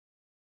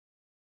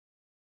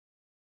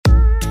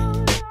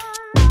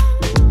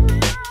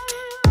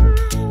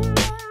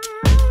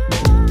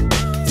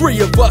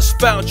Three of us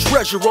found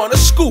treasure on a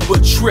scuba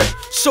trip,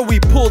 so we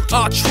pulled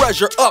our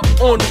treasure up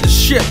onto the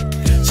ship.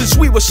 Since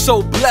we were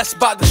so blessed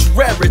by this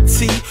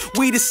rarity,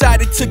 we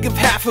decided to give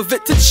half of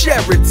it to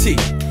charity.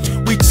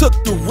 We took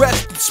the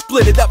rest and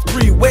split it up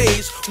 3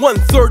 ways.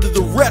 1/3 of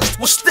the rest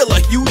was still a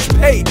huge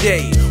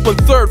payday.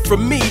 1/3 for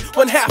me,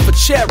 1/2 for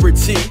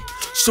charity.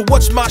 So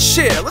what's my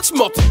share? Let's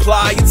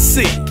multiply and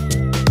see.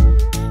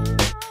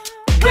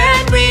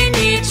 When we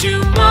need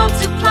to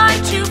multiply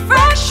 2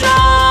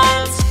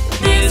 fractions,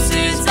 this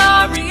is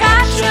our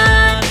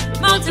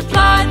reaction.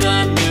 Multiply the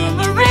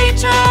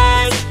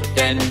numerators,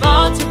 then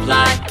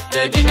multiply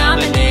the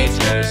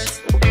denominators.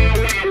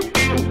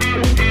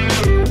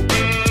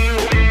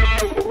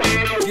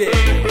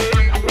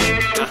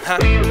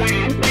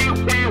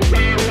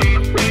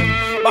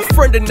 My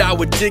friend and I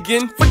were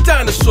digging for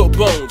dinosaur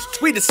bones.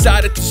 We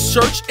decided to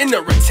search in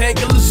a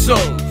rectangular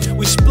zone.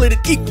 We split it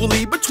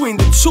equally between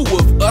the 2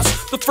 of us.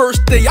 The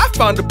first day I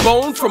found a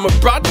bone from a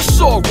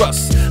brontosaurus.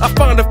 I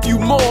found a few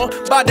more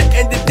by the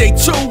end of day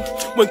 2,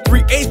 when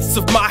 3/8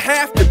 of my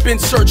half had been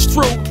searched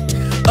through.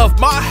 Of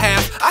my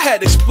half, I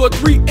had explored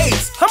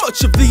 3/8. How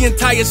much of the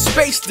entire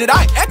space did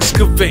I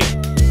excavate?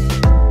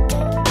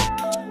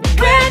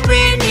 When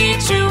we need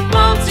to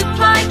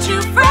multiply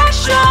 2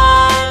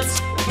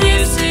 fractions,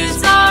 this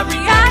is our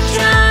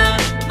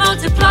reaction.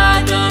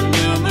 Multiply the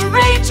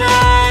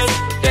numerators,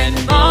 then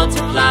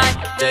multiply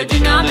the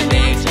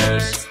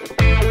denominators.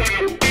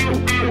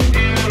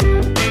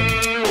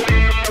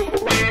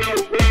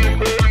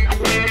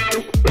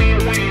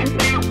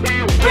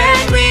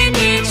 When we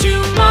need to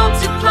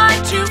multiply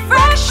 2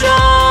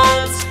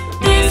 fractions,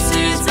 this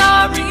is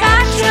our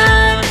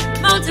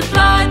reaction.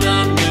 Multiply the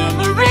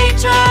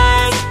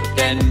numerators,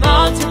 then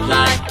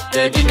multiply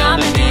the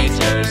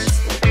denominators.